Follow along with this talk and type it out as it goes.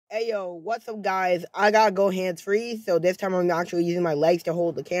Hey yo, what's up guys? I gotta go hands free, so this time I'm actually using my legs to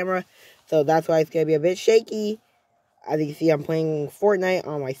hold the camera, so that's why it's gonna be a bit shaky. As you can see, I'm playing Fortnite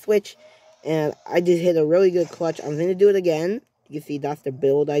on my Switch, and I just hit a really good clutch. I'm gonna do it again. You can see that's the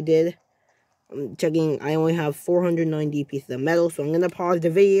build I did. I'm checking, I only have 490 pieces of metal, so I'm gonna pause the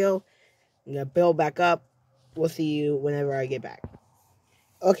video. I'm gonna build back up. We'll see you whenever I get back.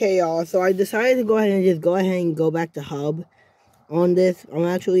 Okay y'all, so I decided to go ahead and go back to Hub. On this, I'm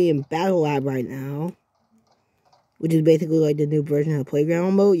actually in Battle Lab right now, which is basically like the new version of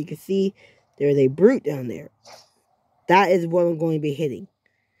Playground mode. You can see there's a brute down there. That is what I'm going to be hitting.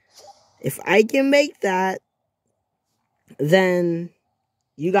 If I can make that, then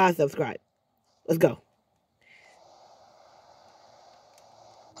you guys subscribe. Let's go.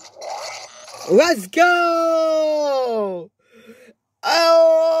 Let's go!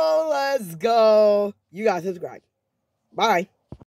 Oh, let's go. You guys subscribe. Bye.